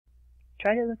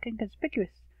Try to look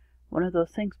inconspicuous. One of those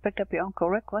things picked up your Uncle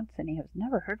Rick once, and he was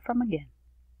never heard from again.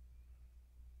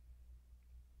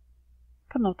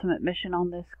 Penultimate mission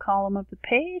on this column of the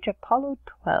page, Apollo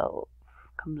 12,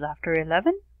 comes after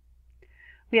 11.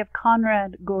 We have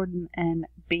Conrad, Gordon, and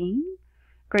Bean.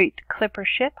 Great clipper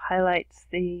ship highlights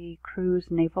the crew's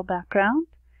naval background.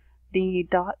 The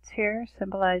dots here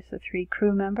symbolize the 3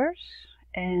 crew members,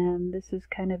 and this is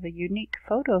kind of a unique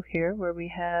photo here where we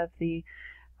have the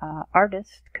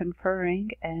artist conferring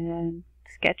and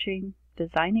sketching,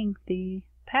 designing the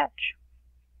patch.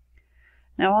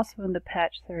 Now also in the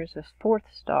patch there is this 4th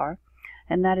star,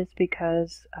 and that is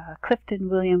because Clifton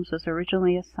Williams was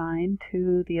originally assigned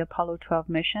to the Apollo 12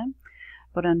 mission,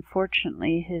 but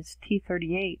unfortunately his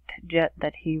T-38 jet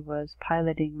that he was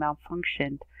piloting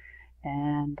malfunctioned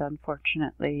and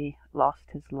unfortunately lost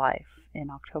his life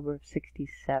in October of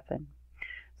 '67.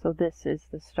 So this is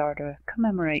the star to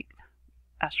commemorate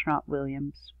astronaut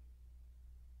Williams.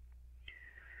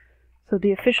 So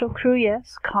the official crew,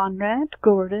 yes, Conrad,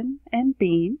 Gordon, and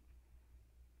Bean.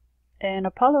 And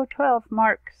Apollo 12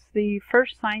 marks the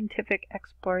first scientific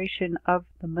exploration of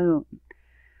the moon.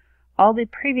 All the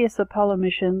previous Apollo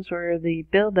missions were the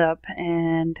build-up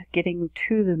and getting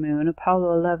to the moon.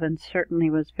 Apollo 11 certainly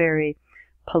was very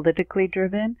politically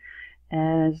driven,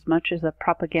 as much as a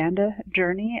propaganda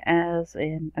journey as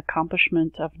an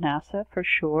accomplishment of NASA for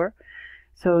sure.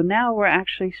 So now we're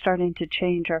actually starting to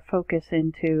change our focus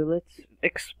into let's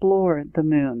explore the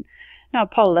moon. Now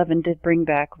Apollo 11 did bring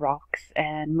back rocks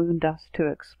and moon dust to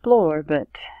explore,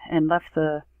 and left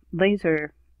the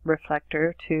laser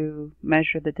reflector to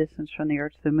measure the distance from the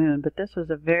Earth to the moon, but this was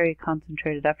a very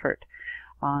concentrated effort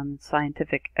on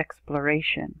scientific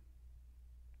exploration.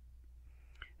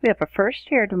 We have a first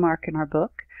year to mark in our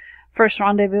book. First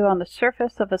rendezvous on the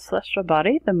surface of a celestial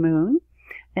body, the moon,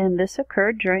 and this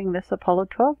occurred during this Apollo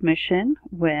 12 mission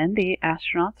when the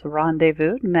astronauts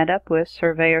rendezvoused, met up with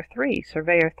Surveyor 3.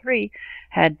 Surveyor 3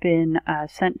 had been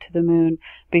sent to the moon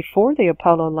before the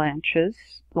Apollo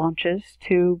launches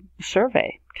to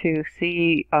survey, to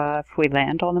see if we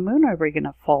land on the moon, are we going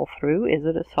to fall through? Is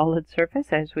it a solid surface,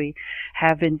 as we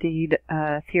have indeed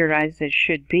theorized it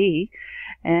should be?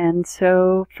 And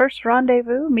so, first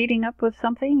rendezvous, meeting up with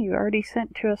something you already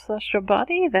sent to a celestial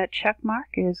body, that check mark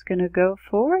is going to go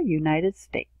for United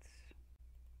States.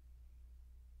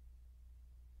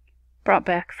 Brought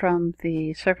back from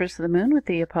the surface of the moon with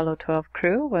the Apollo 12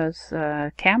 crew was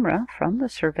a camera from the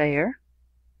Surveyor.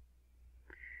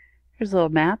 Here's a little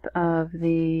map of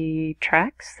the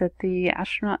tracks that the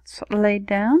astronauts laid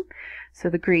down. So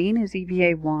the green is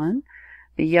EVA 1,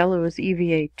 the yellow is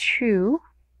EVA 2.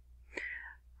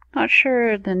 Not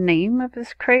sure the name of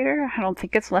this crater. I don't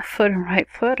think it's left foot and right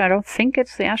foot. I don't think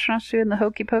it's the astronauts doing the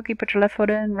hokey pokey, put your left foot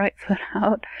in, right foot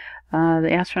out. The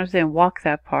astronauts didn't walk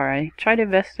that far. I tried to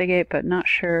investigate, but not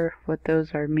sure what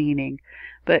those are meaning.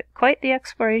 But quite the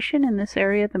exploration in this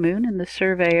area of the moon in the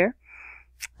Surveyor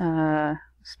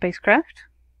spacecraft.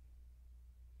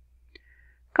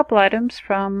 A couple items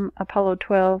from Apollo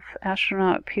 12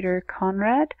 astronaut Pete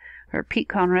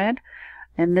Conrad.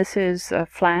 And this is a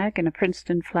flag and a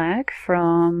Princeton flag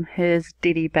from his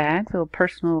ditty bag, little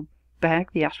personal bag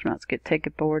the astronauts get to take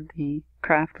aboard the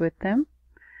craft with them.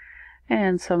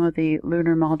 And some of the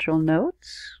lunar module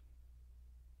notes.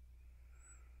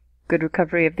 Good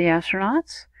recovery of the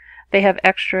astronauts. They have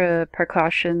extra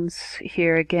precautions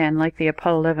here again, like the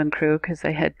Apollo 11 crew, because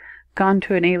they had gone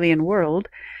to an alien world.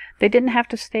 They didn't have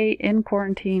to stay in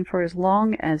quarantine for as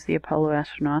long as the Apollo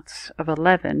astronauts of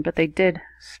 11, but they did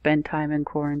spend time in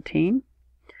quarantine,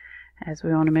 as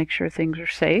we want to make sure things are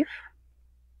safe.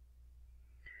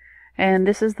 And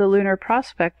this is the lunar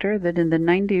prospector that in the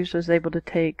 90s was able to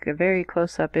take very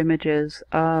close-up images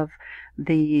of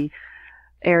the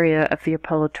area of the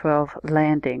Apollo 12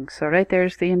 landing. So right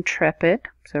there's the Intrepid,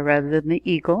 so rather than the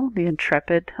Eagle, the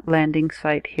Intrepid landing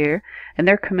site here, and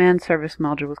their command service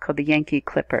module was called the Yankee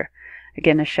Clipper.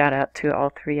 Again, a shout out to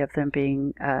all 3 of them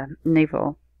being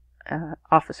naval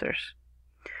officers.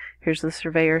 Here's the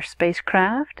Surveyor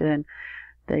spacecraft and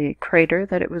the crater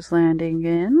that it was landing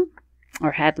in,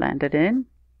 or had landed in.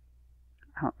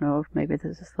 I don't know if maybe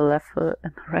this is the left foot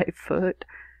and the right foot.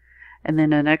 And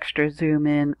then an extra zoom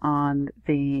in on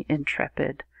the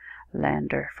Intrepid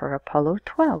lander for Apollo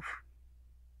 12.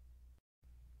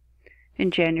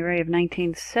 In January of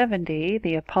 1970,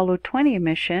 the Apollo 20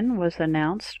 mission was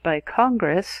announced by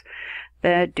Congress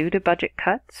that due to budget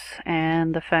cuts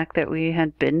and the fact that we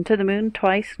had been to the moon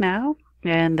twice now,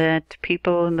 and that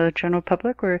people in the general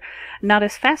public were not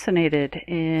as fascinated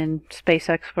in space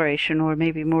exploration, or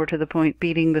maybe more to the point,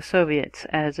 beating the Soviets,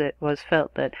 as it was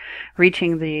felt that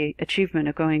reaching the achievement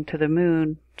of going to the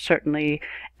moon certainly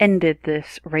ended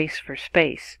this race for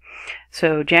space.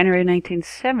 So January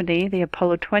 1970, the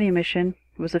Apollo 20 mission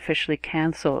was officially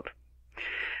canceled.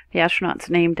 The astronaut's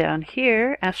name down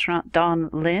here, astronaut Don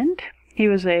Lind. He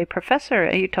was a professor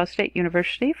at Utah State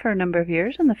University for a number of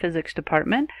years in the physics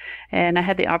department, and I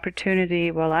had the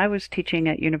opportunity while I was teaching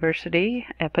at university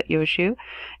up at USU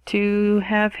to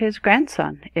have his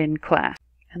grandson in class,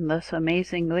 and thus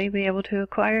amazingly be able to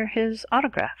acquire his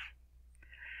autograph.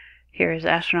 Here is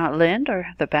astronaut Lind, or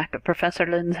the back of Professor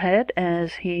Lind's head,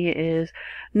 as he is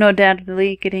no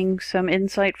doubtedly getting some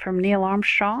insight from Neil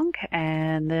Armstrong,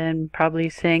 and then probably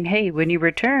saying, hey, when you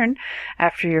return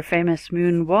after your famous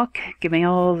moon walk, give me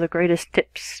all the greatest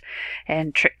tips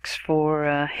and tricks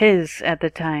for his, at the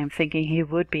time, thinking he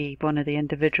would be one of the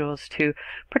individuals to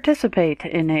participate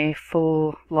in a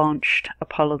full-launched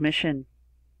Apollo mission.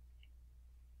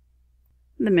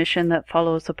 The mission that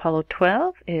follows Apollo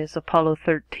 12 is Apollo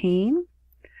 13.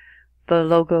 The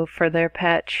logo for their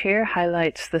patch here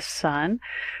highlights the sun,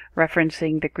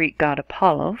 referencing the Greek god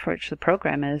Apollo, for which the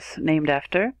program is named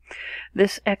after.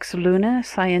 This ex luna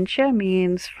scientia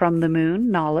means from the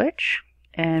moon, knowledge.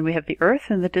 And we have the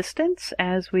Earth in the distance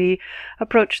as we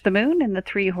approach the moon, and the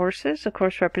three horses, of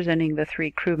course, representing the three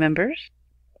crew members.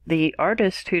 The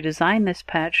artist who designed this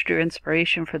patch drew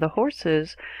inspiration for the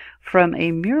horses from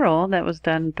a mural that was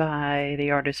done by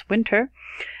the artist Winter,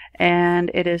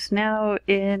 and it is now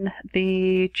in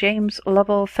the James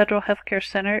Lovell Federal Healthcare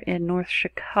Center in North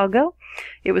Chicago.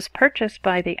 It was purchased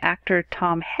by the actor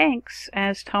Tom Hanks,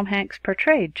 as Tom Hanks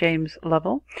portrayed James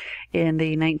Lovell in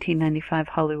the 1995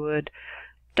 Hollywood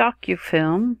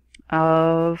docufilm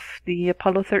of the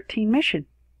Apollo 13 mission.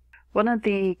 One of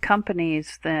the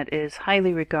companies that is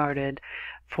highly regarded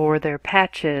for their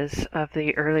patches of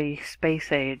the early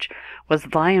space age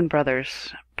was Lion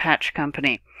Brothers Patch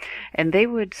Company, and they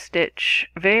would stitch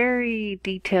very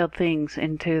detailed things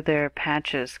into their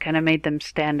patches, kind of made them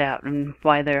stand out, and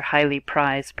why they're highly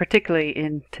prized, particularly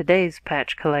in today's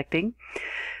patch collecting.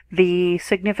 The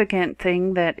significant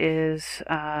thing that is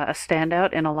a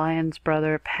standout in a Lion's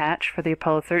Brother patch for the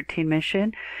Apollo 13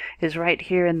 mission is right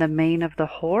here in the mane of the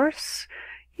horse.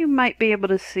 You might be able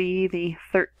to see the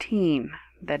 13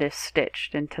 that is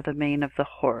stitched into the mane of the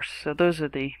horse. So those are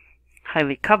the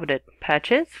highly coveted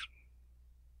patches.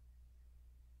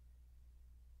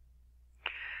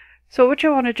 So what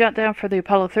you want to jot down for the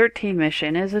Apollo 13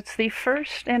 mission is it's the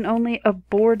first and only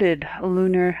aborted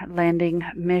lunar landing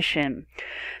mission.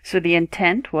 So the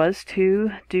intent was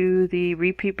to do the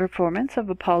repeat performance of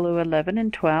Apollo 11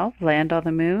 and 12, land on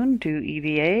the moon, do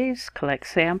EVAs, collect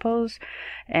samples,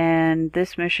 and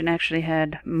this mission actually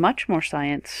had much more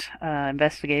science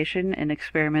investigation and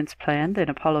experiments planned than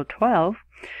Apollo 12.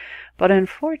 But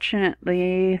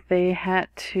unfortunately, they had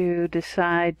to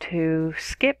decide to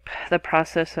skip the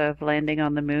process of landing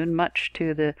on the moon, much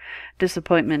to the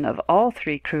disappointment of all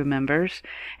three crew members,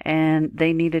 and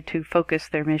they needed to focus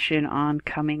their mission on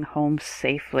coming home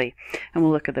safely. And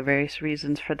we'll look at the various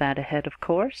reasons for that ahead, of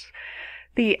course.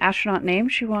 The astronaut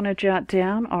names you want to jot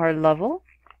down are Lovell,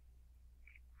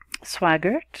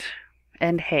 Swaggart,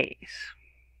 and Hayes.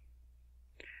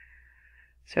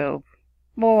 So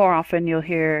more often you'll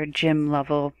hear Jim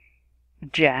Lovell,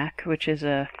 Jack, which is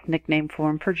a nickname for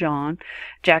him for John,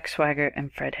 Jack Swaggart,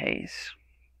 and Fred Hayes.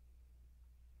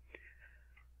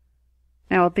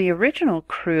 Now, the original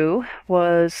crew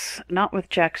was not with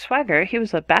Jack Swaggart. He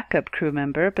was a backup crew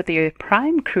member, but the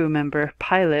prime crew member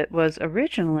pilot was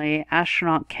originally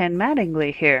astronaut Ken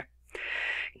Mattingly here.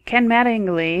 Ken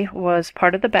Mattingly was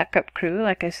part of the backup crew,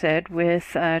 like I said,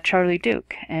 with Charlie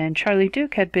Duke. And Charlie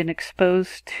Duke had been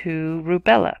exposed to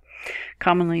rubella,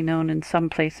 commonly known in some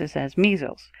places as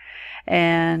measles.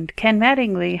 And Ken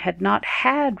Mattingly had not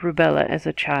had rubella as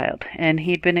a child, and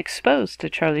he'd been exposed to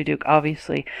Charlie Duke,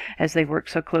 obviously, as they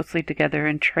worked so closely together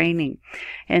in training.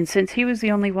 And since he was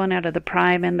the only one out of the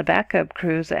prime and the backup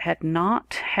crews that had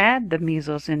not had the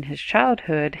measles in his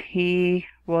childhood, he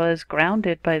was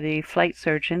grounded by the flight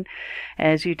surgeon,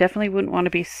 as you definitely wouldn't want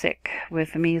to be sick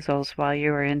with measles while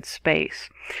you were in space.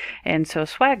 And so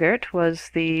Swaggart was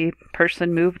the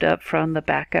person moved up from the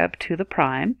backup to the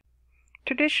prime.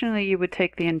 Traditionally, you would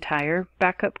take the entire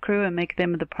backup crew and make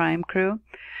them the prime crew.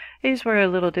 These were a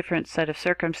little different set of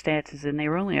circumstances, and they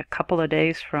were only a couple of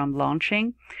days from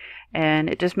launching. and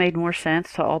it just made more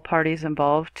sense to all parties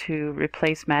involved to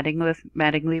replace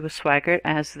Mattingly with Swaggart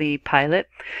as the pilot.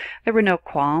 There were no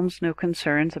qualms, no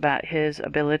concerns about his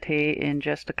ability in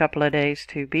just a couple of days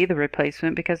to be the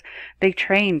replacement because they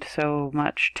trained so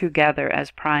much together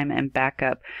as prime and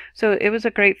backup. So it was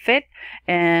a great fit,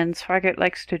 and Swaggart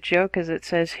likes to joke, as it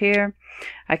says here,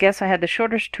 "I guess I had the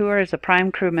shortest tour as a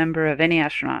prime crew member of any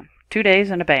astronaut. 2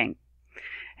 days and a bang."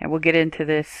 And we'll get into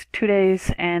this 2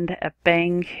 days and a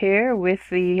bang here with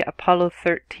the Apollo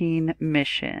 13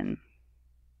 mission.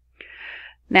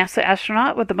 NASA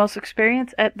astronaut with the most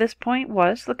experience at this point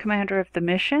was the commander of the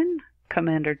mission,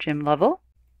 Commander Jim Lovell.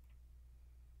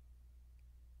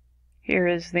 Here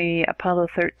is the Apollo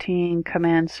 13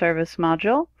 Command Service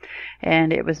Module,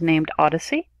 and it was named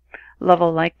Odyssey.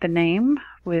 Lovell liked the name,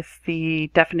 with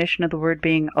the definition of the word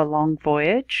being a long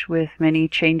voyage with many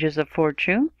changes of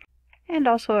fortune, and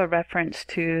also a reference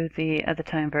to the, at the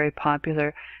time, very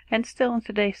popular, and still in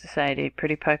today's society,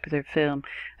 pretty popular film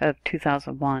of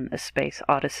 2001, A Space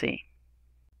Odyssey.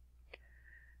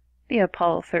 The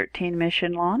Apollo 13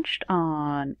 mission launched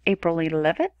on April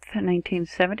 11th,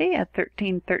 1970 at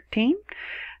 13:13.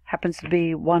 Happens to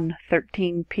be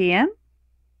 1:13 p.m.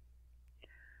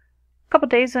 A couple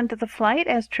days into the flight,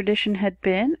 as tradition had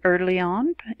been early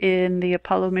on in the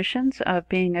Apollo missions of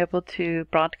being able to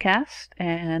broadcast,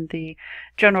 and the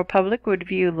general public would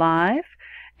view live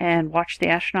and watch the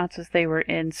astronauts as they were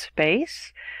in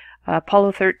space.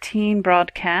 Apollo 13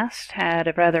 broadcast had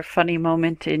a rather funny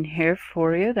moment in here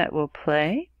for you that we'll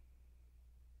play.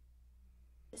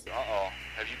 Uh-oh.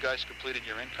 Have you guys completed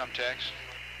your income tax?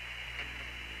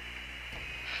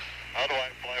 How do I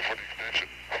apply for an extension?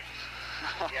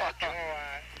 Yeah, Joe,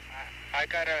 I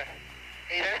gotta.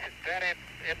 Hey, that ain't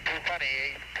too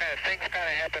funny. Things kind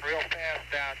of happen real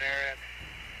fast down there, and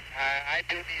I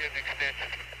do need an extension.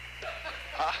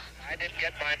 I didn't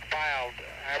get mine filed.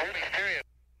 I'm really serious.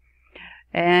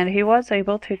 And he was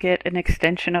able to get an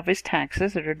extension of his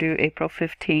taxes that are due April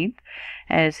 15th,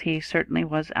 as he certainly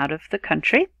was out of the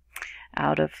country,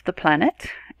 out of the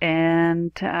planet.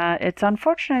 And it's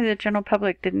unfortunate the general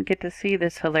public didn't get to see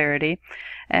this hilarity,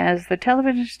 as the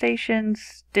television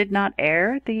stations did not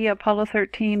air the Apollo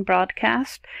 13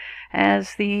 broadcast,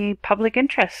 as the public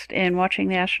interest in watching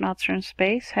the astronauts from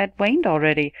space had waned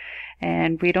already.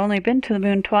 And we'd only been to the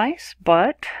moon twice,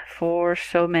 but for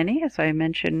so many, as I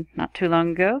mentioned not too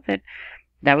long ago,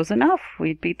 that was enough.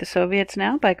 We'd beat the Soviets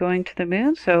now by going to the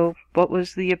moon, so what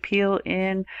was the appeal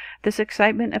in this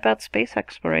excitement about space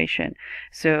exploration?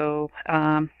 So,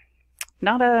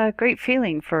 not a great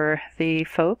feeling for the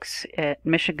folks at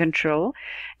Mission Control,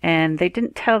 and they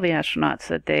didn't tell the astronauts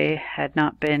that they had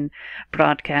not been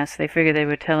broadcast. They figured they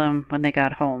would tell them when they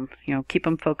got home. You know, keep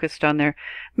them focused on their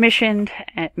mission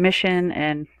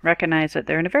and recognize that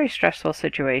they're in a very stressful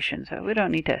situation, so we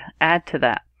don't need to add to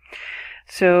that.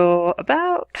 So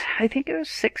about, I think it was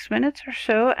 6 minutes or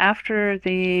so after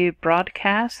the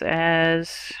broadcast,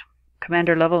 as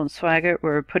Commander Lovell and Swaggart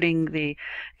were putting the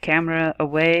camera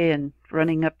away and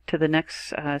running up to the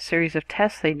next series of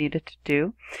tests they needed to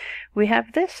do, we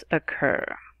have this occur.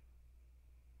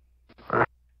 This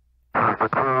is the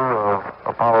crew of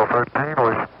Apollo 13.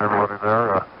 Wishing everybody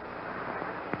there a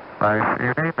nice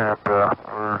evening, and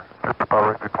we're just about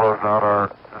ready to close out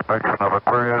our inspection of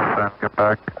Aquarius and get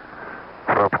back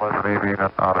for a pleasant evening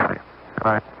at Odyssey. Good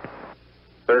night.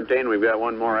 13, we've got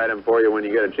one more item for you when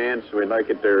you get a chance. We'd like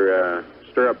you to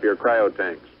stir up your cryo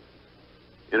tanks.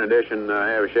 In addition, I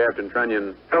have Shaft and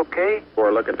Trunnion Okay. for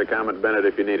a look at the Comet Bennett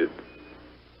if you need it.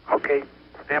 Okay.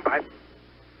 Stand by.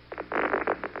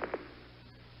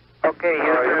 Okay,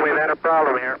 Houston, we've had a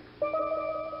problem here.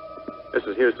 This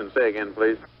is Houston. Say again,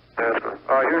 please. Yes,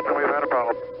 sir. Houston, we've had a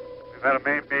problem. We've had a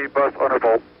main B bus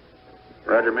undervolt.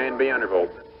 Roger, main B undervolt.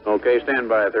 Okay, stand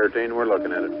by, 13. We're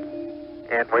looking at it.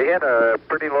 And we had a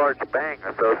pretty large bang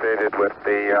associated with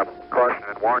the caution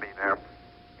and warning there.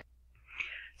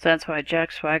 So that's why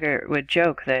Jack Swaggart would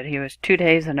joke that he was 2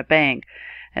 days and a bang,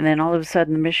 and then all of a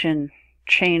sudden the mission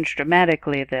changed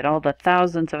dramatically, that all the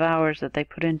thousands of hours that they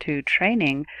put into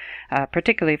training,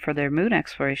 particularly for their moon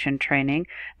exploration training,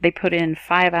 they put in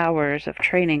 5 hours of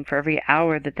training for every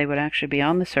hour that they would actually be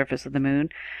on the surface of the moon,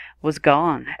 was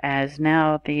gone, as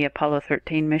now the Apollo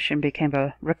 13 mission became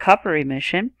a recovery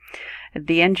mission.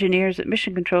 The engineers at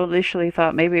Mission Control initially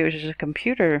thought maybe it was just a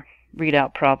computer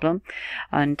readout problem,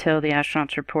 until the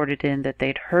astronauts reported in that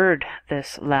they'd heard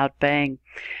this loud bang.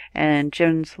 And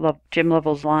Jim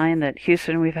Lovell's line that,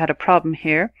 "Houston, we've had a problem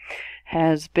here,"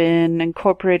 has been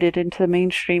incorporated into the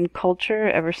mainstream culture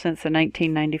ever since the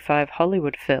 1995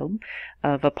 Hollywood film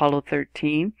of Apollo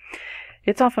 13.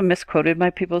 It's often misquoted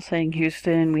by people saying,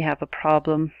 Houston, we have a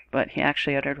problem. What he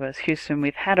actually uttered was, Houston,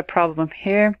 we've had a problem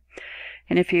here.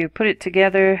 And if you put it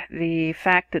together, the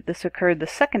fact that this occurred the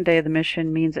second day of the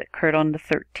mission means it occurred on the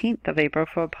 13th of April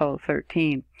for Apollo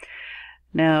 13.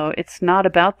 Now, it's not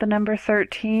about the number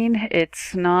 13.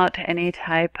 It's not any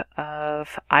type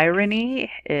of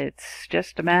irony. It's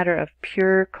just a matter of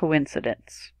pure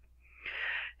coincidence.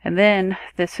 And then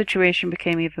the situation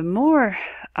became even more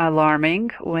alarming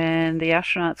when the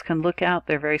astronauts can look out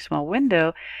their very small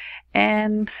window,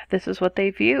 and this is what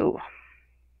they view.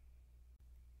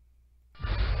 We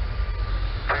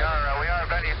are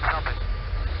vetting something.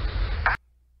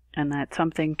 And that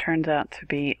something turns out to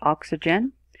be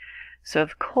oxygen. So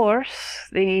of course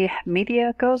the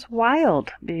media goes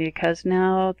wild, because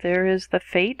now there is the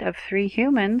fate of 3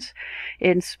 humans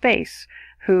in space.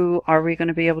 Who are we going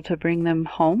to be able to bring them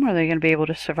home? Are they going to be able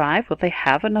to survive? Will they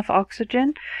have enough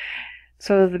oxygen?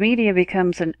 So the media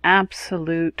becomes an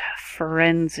absolute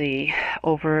frenzy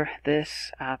over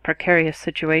this precarious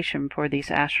situation for these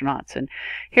astronauts. And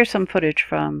here's some footage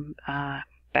from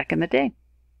back in the day.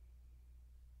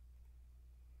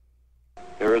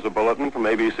 Here is a bulletin from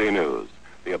ABC News.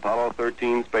 The Apollo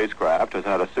 13 spacecraft has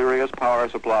had a serious power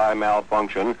supply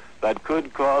malfunction that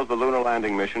could cause the lunar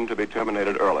landing mission to be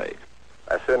terminated early.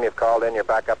 I assume you've called in your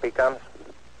backup beacons?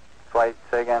 Flight,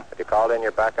 say again? Have you called in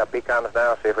your backup beacons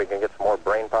now? See if we can get some more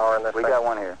brain power in this We thing? got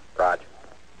one here. Roger.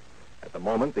 At the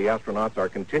moment, the astronauts are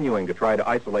continuing to try to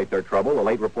isolate their trouble. A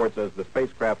late report says the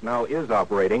spacecraft now is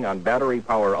operating on battery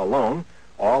power alone.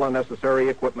 All unnecessary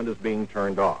equipment is being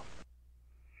turned off.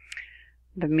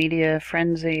 The media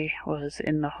frenzy was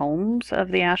in the homes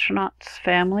of the astronauts'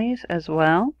 families as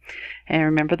well. And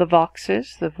remember the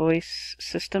Voxes, the voice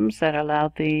systems that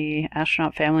allowed the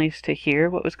astronaut families to hear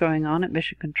what was going on at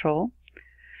Mission Control.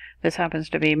 This happens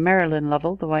to be Marilyn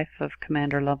Lovell, the wife of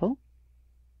Commander Lovell.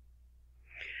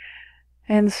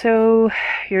 And so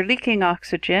you're leaking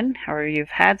oxygen, or you've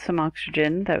had some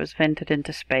oxygen that was vented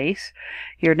into space.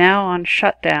 You're now on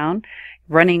shutdown,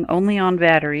 running only on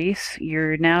batteries.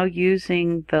 You're now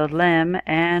using the LEM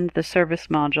and the service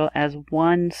module as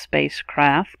one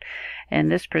spacecraft,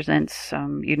 and this presents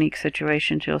some unique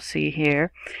situations you'll see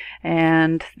here.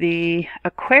 And the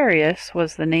Aquarius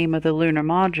was the name of the lunar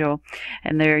module,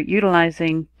 and they're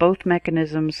utilizing both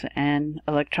mechanisms and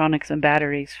electronics and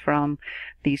batteries from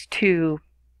these two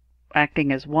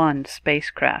acting as one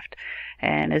spacecraft.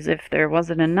 And as if there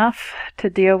wasn't enough to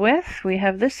deal with, we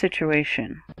have this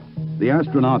situation. The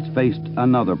astronauts faced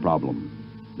another problem,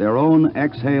 their own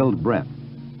exhaled breath.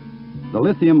 The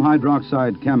lithium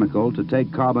hydroxide chemical to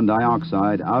take carbon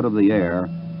dioxide out of the air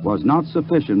was not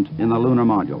sufficient in the lunar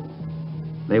module.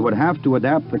 They would have to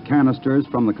adapt the canisters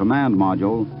from the command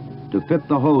module to fit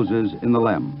the hoses in the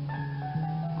LEM.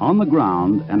 On the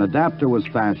ground, an adapter was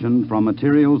fashioned from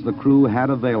materials the crew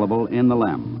had available in the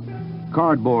LEM.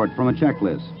 Cardboard from a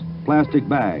checklist, plastic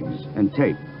bags, and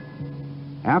tape.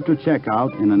 After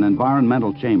checkout in an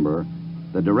environmental chamber,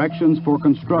 the directions for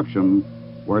construction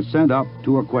were sent up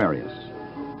to Aquarius.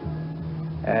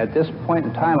 At this point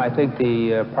in time, I think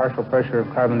the partial pressure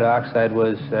of carbon dioxide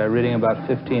was reading about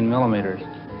 15 millimeters.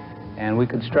 And we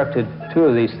constructed 2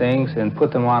 of these things and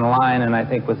put them online, and I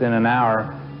think within an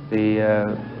hour,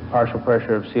 the partial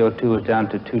pressure of CO2 was down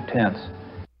to 0.2.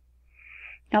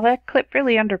 Now that clip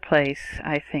really underplays,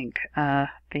 I think,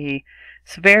 the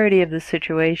severity of the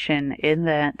situation, in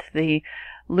that the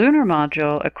lunar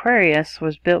module Aquarius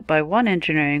was built by one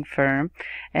engineering firm,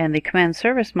 and the command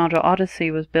service module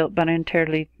Odyssey was built by an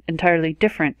entirely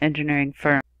different engineering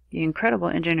firm. The incredible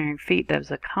engineering feat that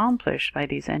was accomplished by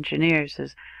these engineers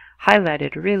is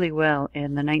highlighted really well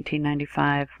in the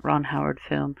 1995 Ron Howard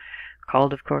film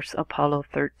called, of course, Apollo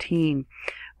 13,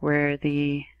 where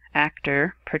the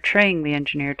actor portraying the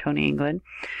engineer, Tony England,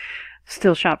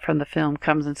 still shot from the film,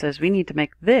 comes and says, we need to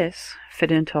make this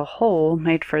fit into a hole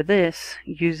made for this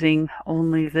using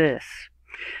only this.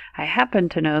 I happen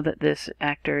to know that this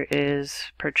actor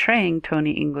is portraying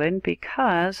Tony England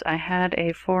because I had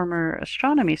a former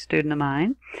astronomy student of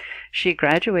mine. She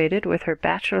graduated with her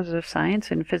Bachelor's of Science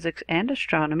in Physics and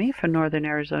Astronomy from Northern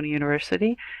Arizona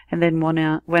University, and then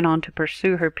went on to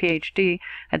pursue her PhD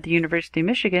at the University of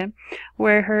Michigan,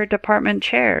 where her department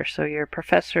chair, so your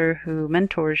professor who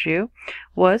mentors you,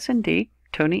 was indeed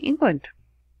Tony England.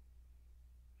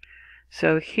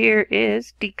 So here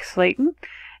is Deke Slayton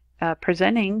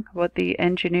presenting what the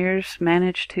engineers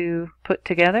managed to put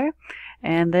together.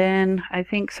 And then I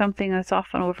think something that's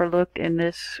often overlooked in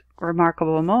this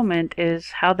remarkable moment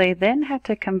is how they then had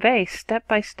to convey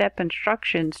step-by-step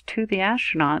instructions to the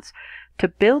astronauts to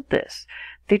build this.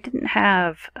 they didn't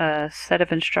have a set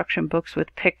of instruction books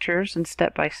with pictures and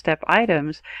step-by-step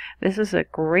items. This is a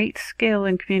great skill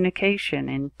in communication,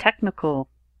 in technical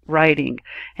writing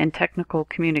and technical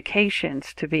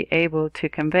communications, to be able to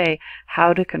convey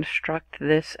how to construct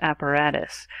this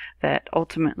apparatus that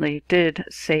ultimately did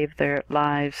save their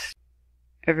lives.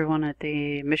 Everyone at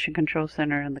the Mission Control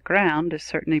Center on the ground is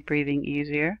certainly breathing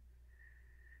easier,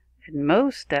 and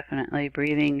most definitely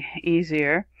breathing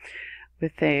easier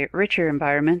with a richer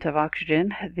environment of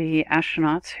oxygen. The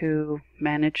astronauts who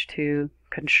managed to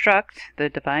construct the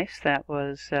device that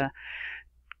was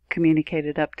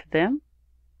communicated up to them,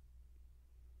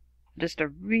 just a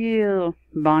real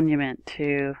monument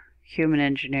to human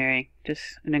engineering. Just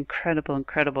an incredible,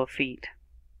 incredible feat.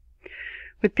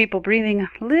 With people breathing a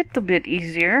little bit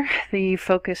easier, the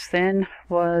focus then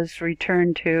was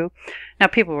returned to, now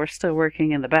people were still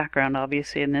working in the background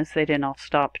obviously in this, they didn't all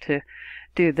stop to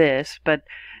do this, but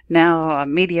now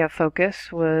media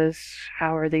focus was,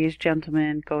 how are these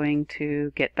gentlemen going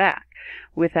to get back?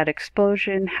 With that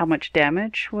explosion, how much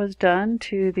damage was done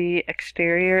to the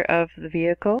exterior of the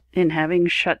vehicle in having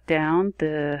shut down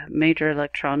the major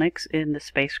electronics in the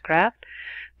spacecraft.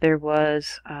 There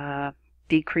was a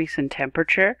decrease in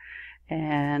temperature,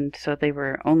 and so they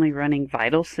were only running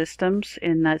vital systems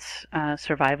in this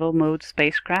survival mode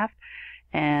spacecraft,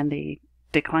 and the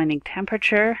declining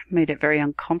temperature made it very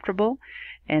uncomfortable.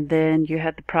 And then you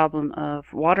had the problem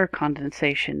of water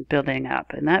condensation building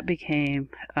up, and that became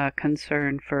a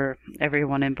concern for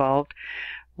everyone involved,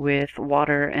 with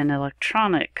water and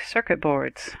electronic circuit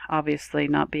boards obviously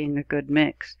not being a good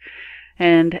mix.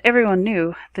 And everyone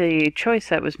knew the choice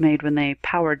that was made when they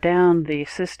powered down the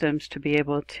systems to be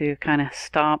able to kind of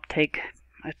stop, take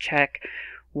a check,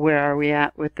 where are we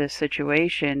at with this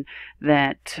situation,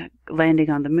 that landing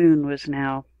on the moon was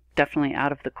now definitely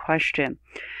out of the question.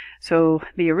 So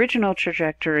the original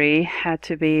trajectory had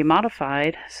to be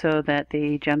modified so that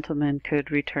the gentleman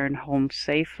could return home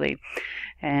safely.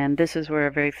 And this is where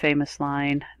a very famous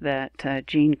line that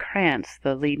Gene Kranz,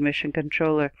 the lead mission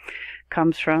controller,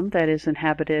 comes from, that has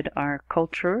inhabited our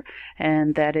culture,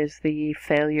 and that is, the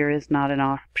failure is not an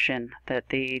option. That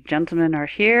the gentlemen are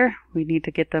here, we need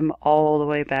to get them all the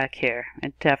way back here,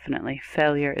 and definitely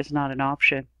failure is not an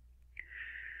option.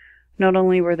 Not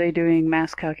only were they doing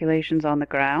mass calculations on the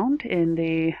ground in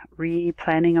the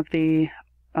replanning of the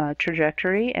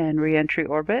trajectory and re-entry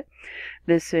orbit.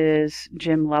 This is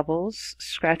Jim Lovell's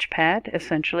scratch pad,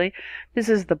 essentially. This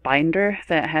is the binder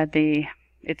that had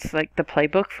it's like the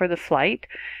playbook for the flight,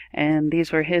 and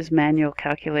these were his manual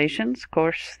calculations. Of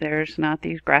course, there's not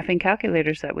these graphing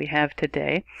calculators that we have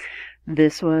today.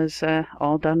 This was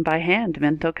all done by hand,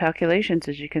 mental calculations,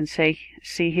 as you can see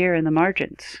here in the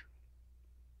margins.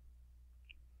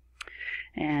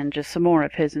 And just some more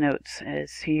of his notes,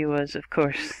 as he was, of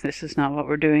course, this is not what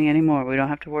we're doing anymore. We don't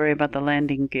have to worry about the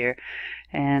landing gear.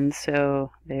 And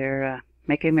so they're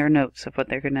making their notes of what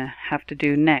they're going to have to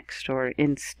do next or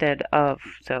instead of.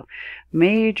 So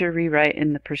major rewrite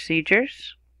in the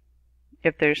procedures.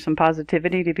 If there's some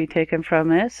positivity to be taken from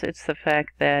this, it's the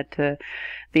fact that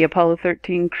the Apollo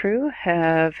 13 crew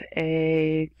have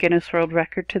a Guinness World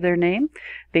Record to their name,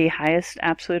 the highest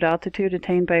absolute altitude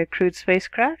attained by a crewed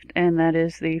spacecraft, and that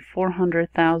is the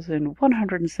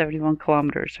 400,171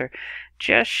 kilometers, or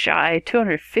just shy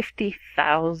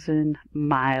 250,000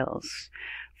 miles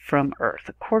from Earth,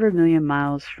 250,000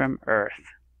 miles from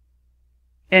Earth.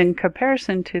 In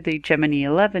comparison to the Gemini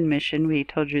 11 mission, we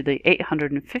told you the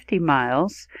 850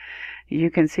 miles. You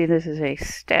can see this is a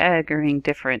staggering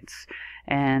difference,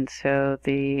 and so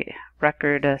the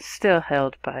record is still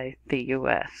held by the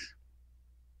U.S.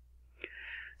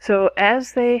 So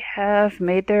as they have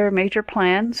made their major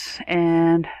plans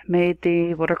and made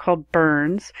the what are called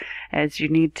burns, as you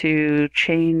need to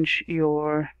change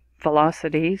your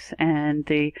velocities and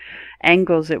the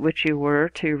angles at which you were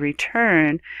to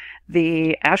return,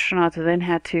 the astronauts then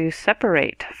had to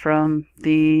separate from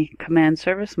the command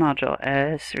service module,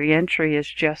 as re-entry is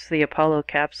just the Apollo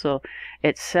capsule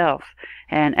itself.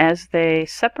 And as they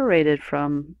separated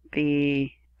from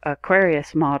the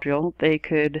Aquarius module, they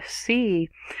could see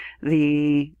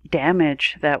the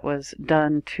damage that was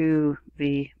done to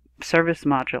the service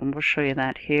module, and we'll show you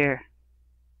that here.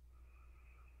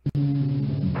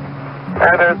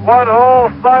 And there's one whole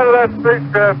side of that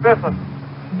spacecraft missing.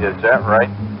 Is that right?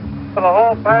 The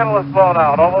whole panel is blown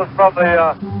out, almost from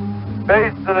the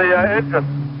base to the engine.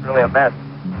 Really a mess.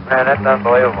 Man, that's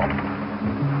unbelievable.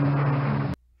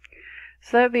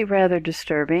 So that would be rather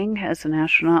disturbing as an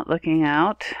astronaut looking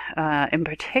out. In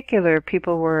particular,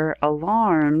 people were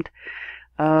alarmed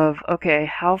of, okay,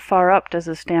 how far up does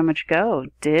this damage go?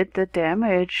 Did the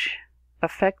damage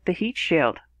affect the heat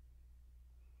shield.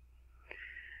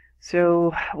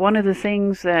 So one of the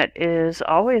things that is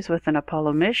always with an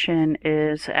Apollo mission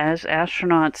is, as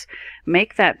astronauts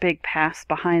make that big pass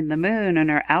behind the moon and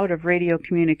are out of radio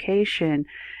communication,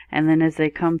 and then as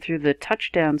they come through the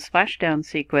touchdown, splashdown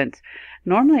sequence,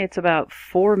 normally it's about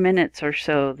 4 minutes or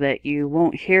so that you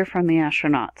won't hear from the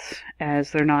astronauts,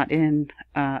 as they're not in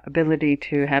ability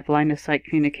to have line-of-sight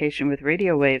communication with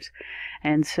radio waves.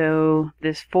 And so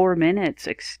this 4 minutes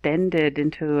extended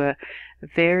into a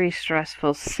very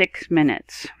stressful 6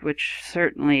 minutes, which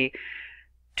certainly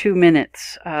 2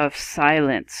 minutes of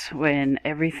silence when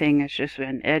everything has just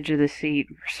been edge of the seat,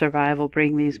 survival,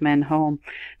 bring these men home.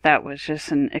 That was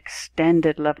just an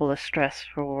extended level of stress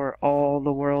for all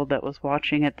the world that was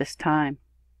watching at this time.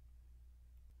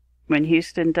 When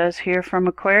Houston does hear from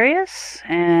Aquarius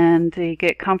and they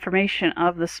get confirmation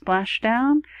of the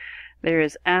splashdown, there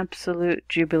is absolute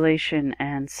jubilation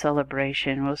and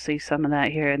celebration. We'll see some of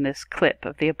that here in this clip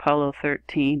of the Apollo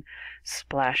 13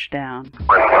 splashdown.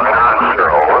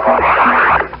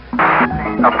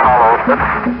 Apollo 6,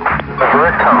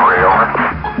 recovery, over.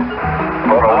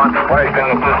 Apollo 1 splashdown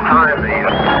at this time.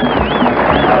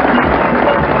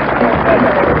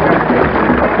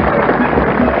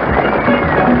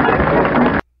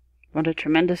 What a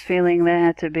tremendous feeling that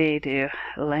had to be to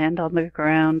land on the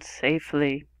ground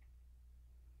safely.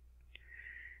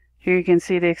 Here you can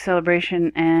see the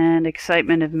celebration and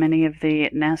excitement of many of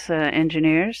the NASA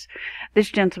engineers.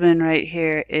 This gentleman right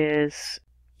here is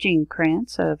Gene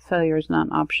Kranz of Failure is Not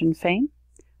an Option fame.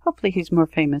 Hopefully he's more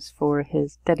famous for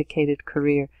his dedicated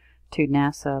career to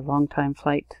NASA, longtime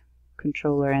flight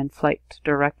controller and flight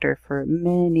director for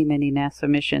many, many NASA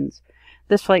missions.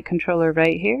 This flight controller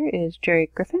right here is Jerry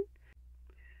Griffin.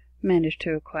 Managed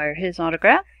to acquire his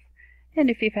autograph. And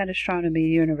if you've had Astronomy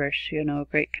Universe, you'll know a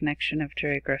great connection of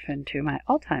Jerry Griffin to my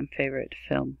all-time favorite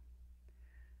film.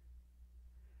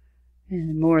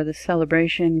 And more of the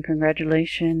celebration,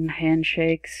 congratulation,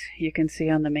 handshakes. You can see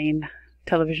on the main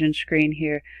television screen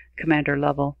here, Commander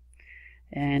Lovell.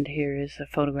 And here is a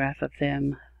photograph of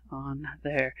them on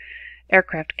their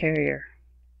aircraft carrier,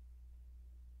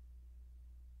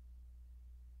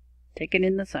 taken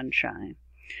in the sunshine.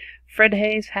 Fred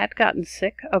Haise had gotten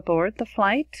sick aboard the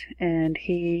flight, and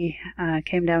he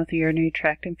came down with a urinary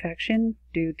tract infection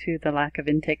due to the lack of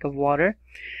intake of water.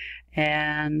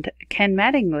 And Ken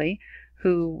Mattingly,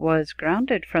 who was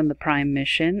grounded from the Prime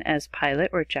mission as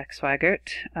pilot, where Jack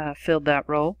Swigert filled that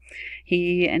role,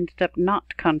 he ended up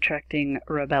not contracting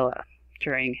rubella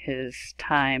during his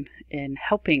time in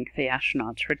helping the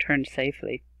astronauts return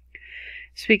safely.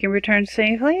 Speaking return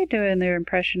safely, doing their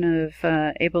impression of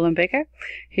Abel and Baker.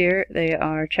 Here they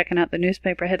are checking out the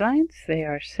newspaper headlines. They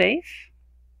are safe.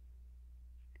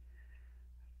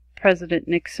 President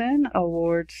Nixon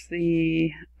awards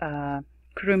the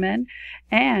crewmen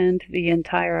and the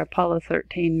entire Apollo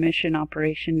 13 mission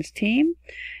operations team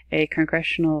a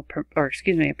Presidential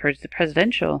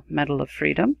Medal of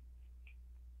Freedom.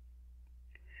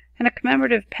 And a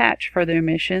commemorative patch for their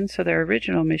mission, so their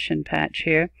original mission patch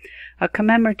here, a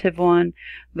commemorative one,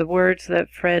 the words that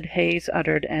Fred Haise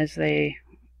uttered as they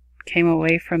came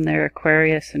away from their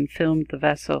Aquarius and filmed the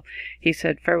vessel. He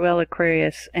said, "Farewell,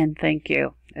 Aquarius, and thank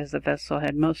you," as the vessel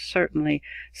had most certainly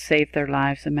saved their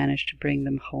lives and managed to bring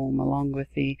them home, along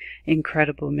with the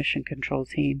incredible mission control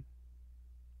team.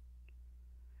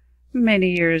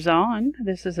 Many years on,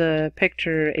 this is a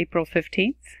picture April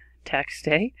 15th. Tax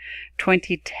Day,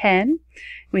 2010.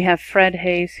 We have Fred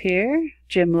Haise here,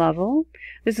 Jim Lovell.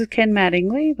 This is Ken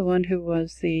Mattingly, the one who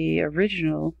was the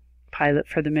original pilot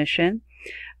for the mission.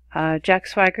 Jack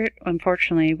Swigert,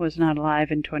 unfortunately, was not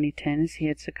alive in 2010 as he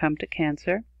had succumbed to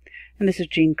cancer. And this is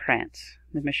Gene Kranz,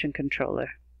 the mission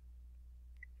controller.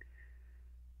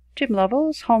 Jim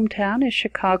Lovell's hometown is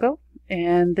Chicago,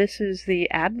 and this is the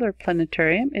Adler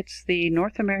Planetarium. It's the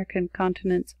North American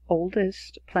continent's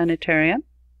oldest planetarium.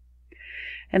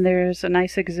 And there's a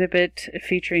nice exhibit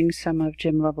featuring some of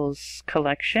Jim Lovell's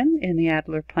collection in the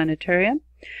Adler Planetarium.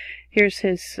 Here's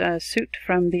his suit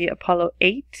from the Apollo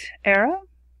 8 era,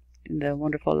 the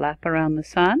wonderful lap around the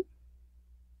sun.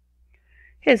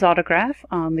 His autograph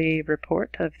on the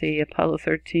report of the Apollo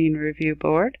 13 Review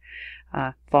Board,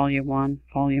 Volume 1,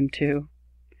 Volume 2.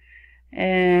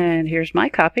 And here's my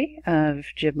copy of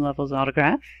Jim Lovell's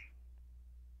autograph.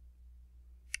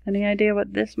 Any idea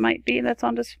what this might be that's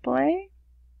on display?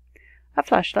 A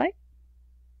flashlight.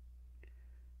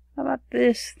 How about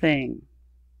this thing?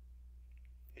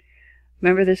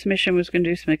 Remember, this mission was going to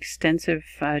do some extensive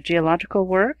geological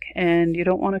work, and you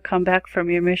don't want to come back from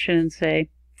your mission and say,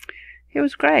 it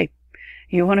was great.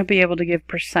 You want to be able to give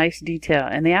precise detail,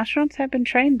 and the astronauts have been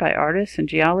trained by artists and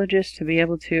geologists to be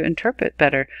able to interpret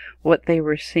better what they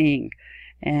were seeing.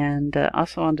 And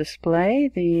also on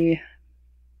display, the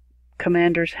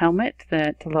commander's helmet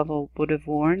that Lovell would have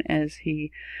worn as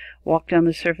he walked on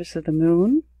the surface of the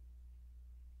moon.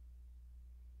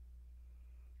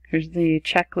 Here's the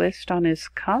checklist on his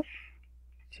cuff.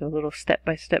 So little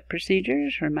step-by-step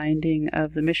procedures reminding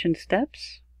of the mission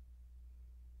steps.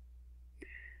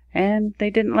 And they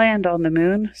didn't land on the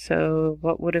moon, so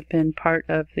what would have been part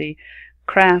of the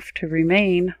craft to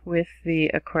remain with the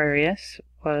Aquarius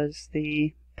was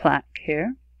the plaque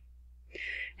here.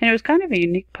 And it was kind of a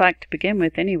unique plaque to begin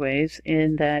with anyways,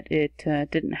 in that it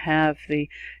didn't have the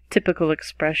typical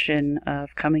expression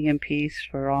of coming in peace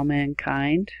for all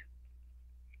mankind.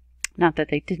 Not that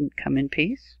they didn't come in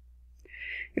peace.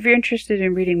 If you're interested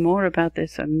in reading more about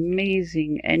this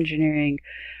amazing engineering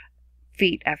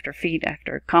feat after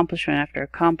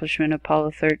accomplishment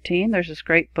Apollo 13, there's this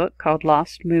great book called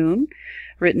Lost Moon,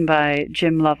 written by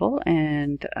Jim Lovell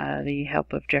and the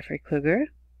help of Jeffrey Kluger.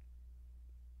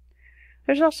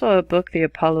 There's also a book, The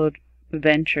Apollo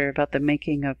Venture, about the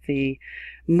making of the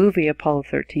movie Apollo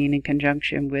 13 in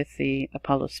conjunction with the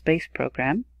Apollo space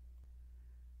program.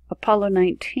 Apollo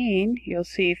 19, you'll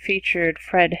see featured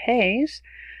Fred Hayes,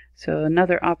 so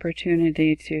another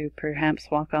opportunity to perhaps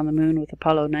walk on the moon with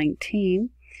Apollo 19.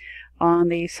 On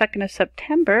the 2nd of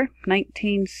September,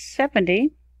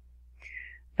 1970,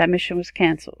 that mission was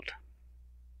canceled.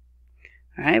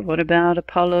 All right, what about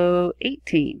Apollo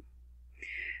 18?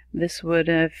 This would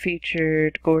have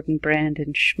featured Gordon, Brand,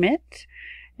 and Schmidt,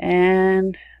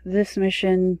 and this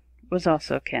mission was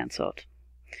also canceled.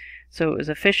 So it was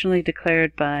officially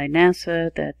declared by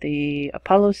NASA that the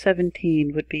Apollo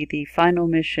 17 would be the final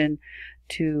mission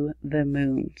to the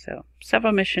moon. So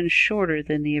several missions shorter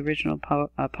than the original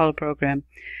Apollo program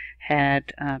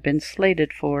had been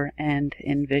slated for and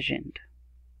envisioned.